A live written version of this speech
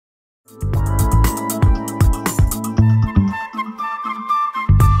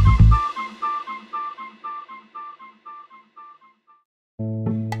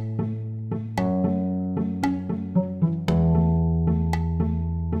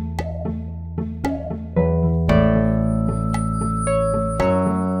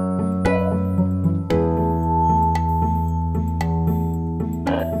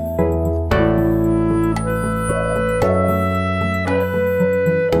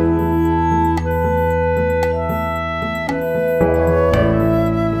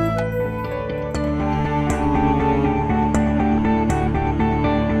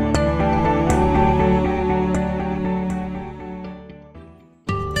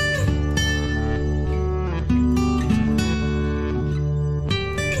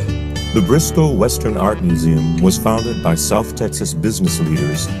The Briscoe Western Art Museum was founded by South Texas business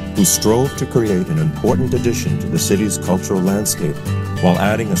leaders who strove to create an important addition to the city's cultural landscape while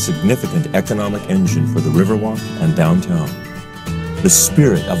adding a significant economic engine for the Riverwalk and downtown. The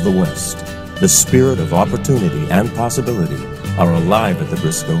spirit of the West, the spirit of opportunity and possibility are alive at the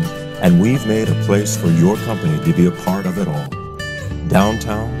Briscoe, and we've made a place for your company to be a part of it all.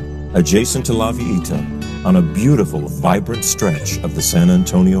 Downtown, adjacent to La Villita, on a beautiful, vibrant stretch of the San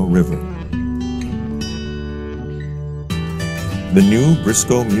Antonio River. The new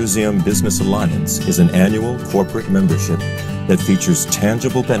Briscoe Museum Business Alliance is an annual corporate membership that features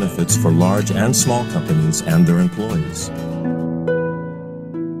tangible benefits for large and small companies and their employees.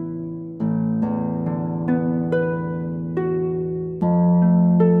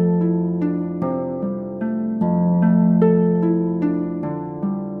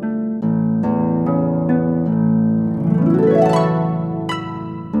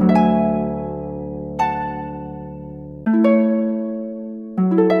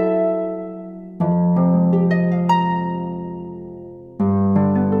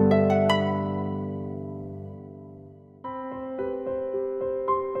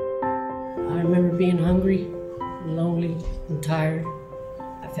 I remember being hungry, lonely, and tired.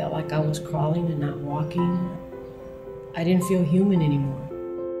 I felt like I was crawling and not walking. I didn't feel human anymore.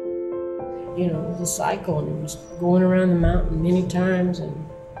 You know, it was a cycle, and it was going around the mountain many times, and,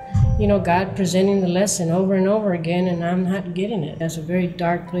 you know, God presenting the lesson over and over again, and I'm not getting it. That's a very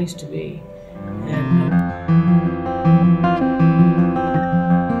dark place to be.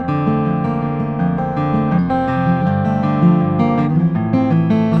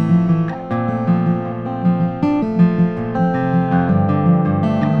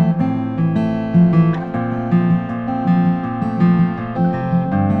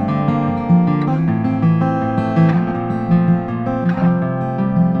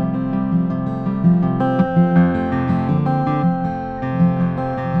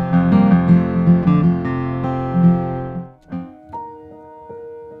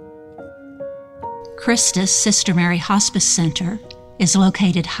 Christus Sister Mary Hospice Center is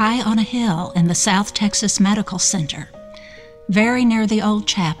located high on a hill in the South Texas Medical Center, very near the old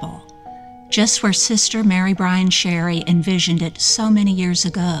chapel, just where Sister Mary Bryan Sherry envisioned it so many years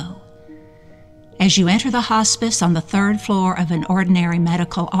ago. As you enter the hospice on the third floor of an ordinary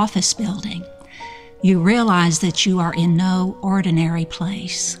medical office building, you realize that you are in no ordinary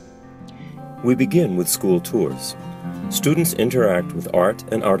place. We begin with school tours. Students interact with art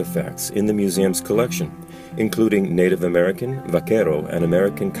and artifacts in the museum's collection, including Native American, vaquero, and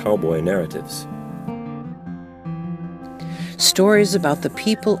American cowboy narratives. Stories about the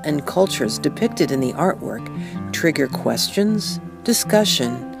people and cultures depicted in the artwork trigger questions,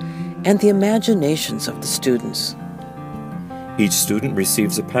 discussion, and the imaginations of the students. Each student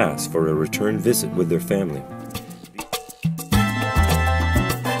receives a pass for a return visit with their family,